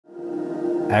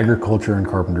Agriculture in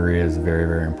Carpinteria is very,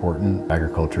 very important.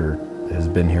 Agriculture has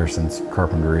been here since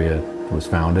Carpinteria was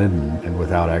founded, and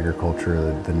without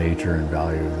agriculture, the nature and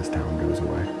value of this town goes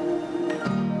away.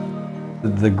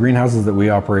 The greenhouses that we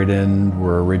operate in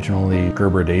were originally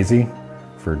Gerber daisy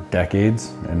for decades,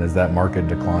 and as that market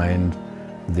declined,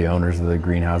 the owners of the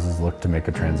greenhouses looked to make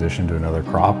a transition to another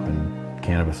crop, and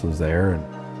cannabis was there.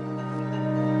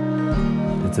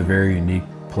 It's a very unique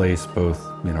place, both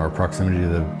our proximity to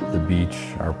the beach,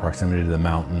 our proximity to the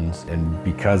mountains, and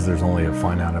because there's only a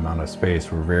finite amount of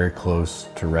space, we're very close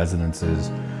to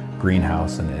residences,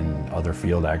 greenhouse, and other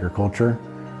field agriculture.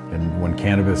 And when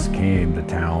cannabis came to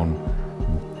town,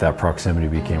 that proximity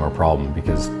became a problem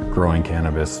because growing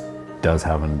cannabis does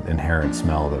have an inherent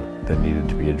smell that needed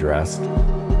to be addressed.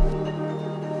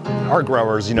 Our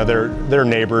growers, they're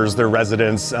neighbors, they're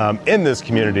residents in this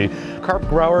community. CARP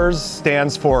Growers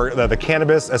stands for the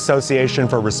Cannabis Association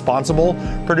for Responsible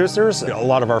Producers. A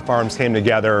lot of our farms came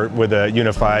together with a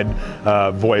unified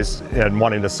voice and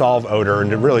wanting to solve odor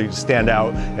and to really stand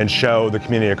out and show the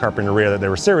community of Carpinteria that they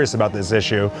were serious about this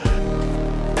issue.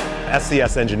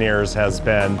 SCS Engineers has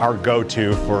been our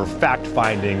go-to for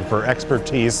fact-finding, for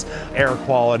expertise, air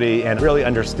quality, and really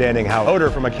understanding how odor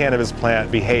from a cannabis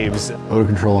plant behaves. Odor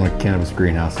control in a cannabis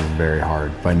greenhouse is very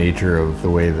hard. By nature of the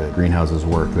way that greenhouses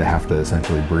work, they have to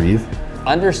essentially breathe.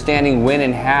 Understanding when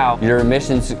and how your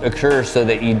emissions occur so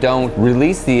that you don't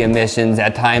release the emissions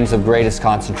at times of greatest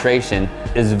concentration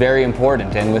is very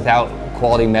important, and without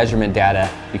quality measurement data,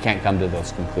 you can't come to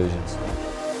those conclusions.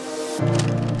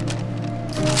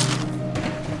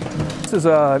 This is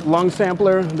a lung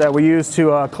sampler that we use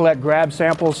to collect grab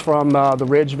samples from the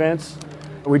ridge vents.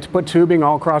 We put tubing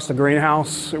all across the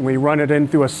greenhouse, and we run it in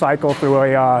through a cycle through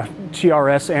a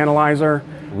TRS analyzer.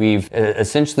 We've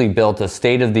essentially built a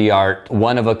state-of-the-art,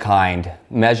 one-of-a-kind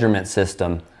measurement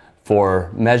system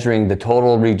for measuring the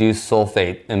total reduced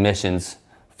sulfate emissions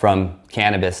from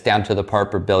cannabis down to the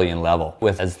part per billion level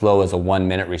with as low as a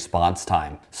 1-minute response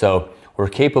time. So we're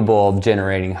capable of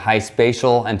generating high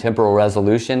spatial and temporal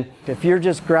resolution. If you're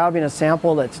just grabbing a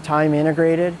sample that's time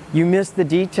integrated, you miss the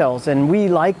details, and we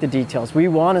like the details. We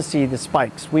want to see the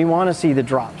spikes. We want to see the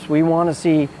drops. We want to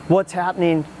see what's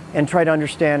happening and try to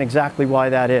understand exactly why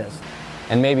that is.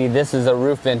 And maybe this is a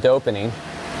roof vent opening.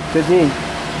 Could be.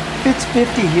 If it's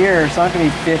 50 here, it's not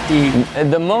going to be 50.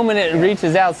 The moment it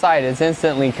reaches outside, it's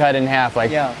instantly cut in half.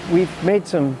 Yeah, we've made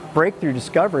some breakthrough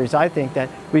discoveries, I think, that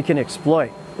we can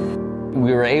exploit.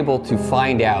 We were able to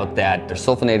find out that the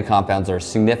sulfonated compounds are a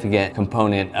significant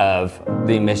component of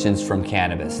the emissions from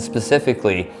cannabis,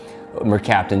 specifically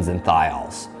mercaptans and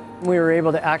thiols. We were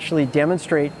able to actually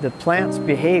demonstrate the plants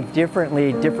behave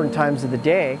differently different times of the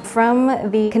day.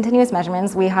 From the continuous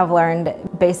measurements, we have learned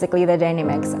basically the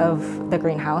dynamics of the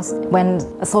greenhouse, when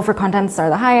sulfur contents are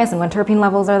the highest and when terpene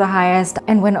levels are the highest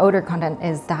and when odor content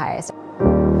is the highest.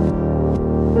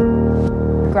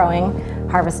 Growing,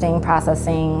 harvesting,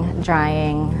 processing,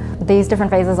 drying. These different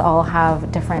phases all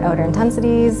have different odor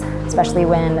intensities, especially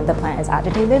when the plant is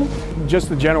agitated. Just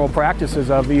the general practices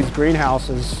of these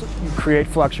greenhouses create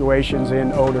fluctuations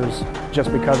in odors just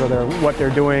because of what they're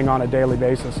doing on a daily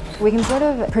basis. We can sort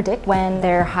of predict when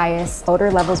their highest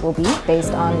odor levels will be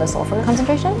based on the sulfur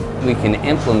concentration. We can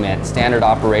implement standard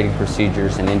operating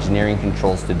procedures and engineering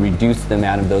controls to reduce the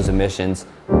amount of those emissions.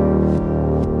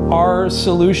 Our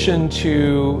solution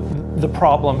to the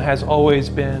problem has always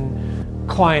been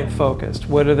client-focused.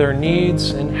 What are their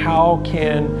needs, and how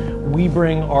can we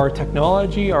bring our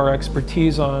technology, our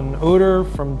expertise on odor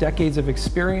from decades of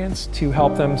experience to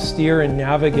help them steer and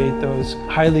navigate those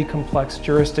highly complex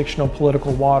jurisdictional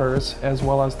political waters, as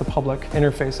well as the public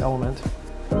interface element.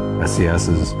 SCS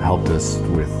has helped us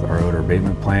with our odor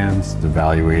abatement plans,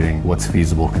 evaluating what's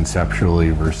feasible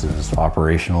conceptually versus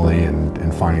operationally,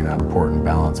 and finding that important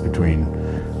balance between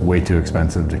way too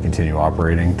expensive to continue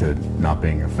operating to not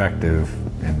being effective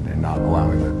and not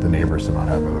allowing the neighbors to not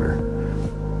have odor.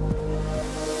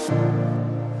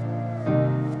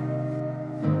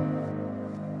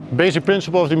 Basic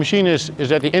principle of the machine is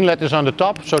that the inlet is on the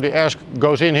top, so the air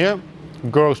goes in here,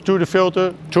 goes through the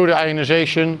filter, through the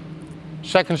ionization,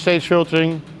 second stage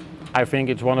filtering. I think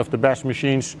it's one of the best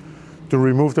machines to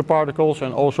remove the particles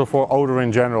and also for odor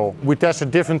in general. We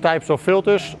tested different types of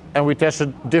filters and we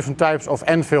tested different types of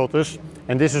end filters,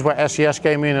 and this is where SCS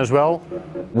came in as well.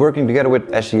 Working together with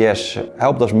SCS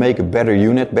helped us make a better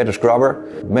unit, better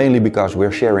scrubber, mainly because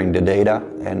we're sharing the data,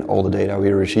 and all the data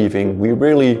we're receiving, we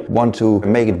really want to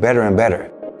make it better and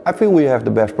better. I feel we have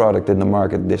the best product in the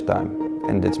market this time,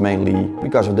 and it's mainly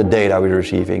because of the data we're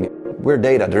receiving. We're a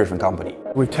data-driven company.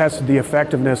 We've tested the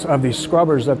effectiveness of these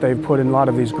scrubbers that they've put in a lot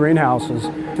of these greenhouses.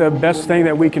 The best thing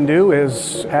that we can do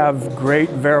is have great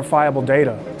verifiable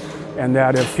data, and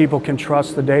that if people can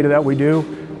trust the data that we do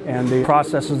and the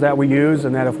processes that we use,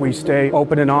 and that if we stay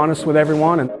open and honest with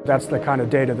everyone, and that's the kind of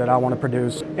data that I want to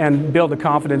produce and build the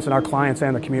confidence in our clients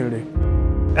and the community.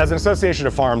 As an association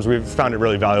of farms, we've found it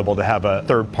really valuable to have a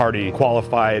third-party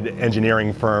qualified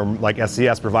engineering firm like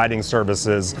SCS providing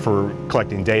services for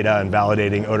collecting data and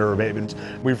validating odor abatement.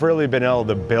 We've really been able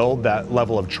to build that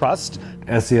level of trust.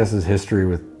 SCS's history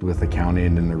with the county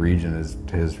and in the region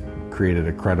has created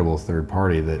a credible third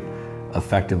party that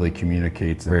effectively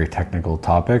communicates very technical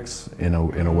topics in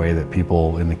a way that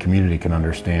people in the community can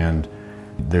understand.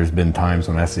 There's been times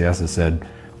when SCS has said,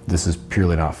 this is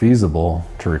purely not feasible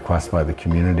to request by the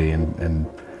community, and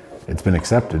it's been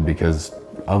accepted because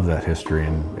of that history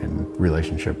and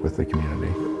relationship with the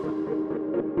community.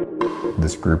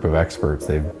 This group of experts,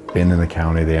 they've been in the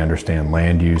county, they understand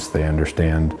land use, they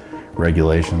understand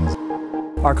regulations.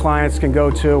 Our clients can go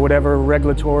to whatever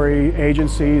regulatory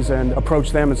agencies and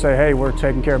approach them and say, hey, we're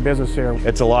taking care of business here.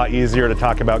 It's a lot easier to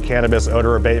talk about cannabis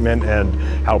odor abatement and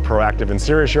how proactive and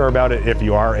serious you are about it if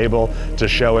you are able to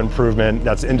show improvement.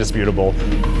 That's indisputable.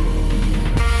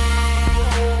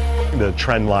 The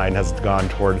trend line has gone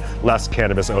toward less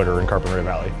cannabis odor in Carpinteria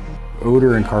Valley.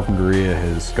 Odor in Carpinteria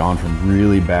has gone from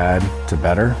really bad to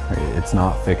better. It's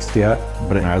not fixed yet,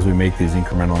 but as we make these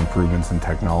incremental improvements in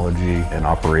technology and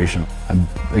operation, I'm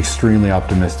extremely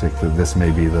optimistic that this may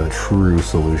be the true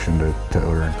solution to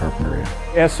odor in Carpinteria.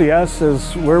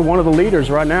 SCS we're one of the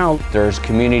leaders right now. There's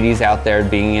communities out there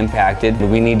being impacted.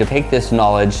 We need to take this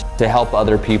knowledge to help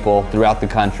other people throughout the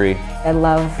country. I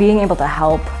love being able to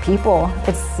help people.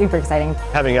 It's super exciting.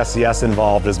 Having SCS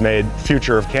involved has made the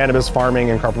future of cannabis farming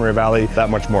in Carpinteria Valley that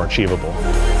much more achievable.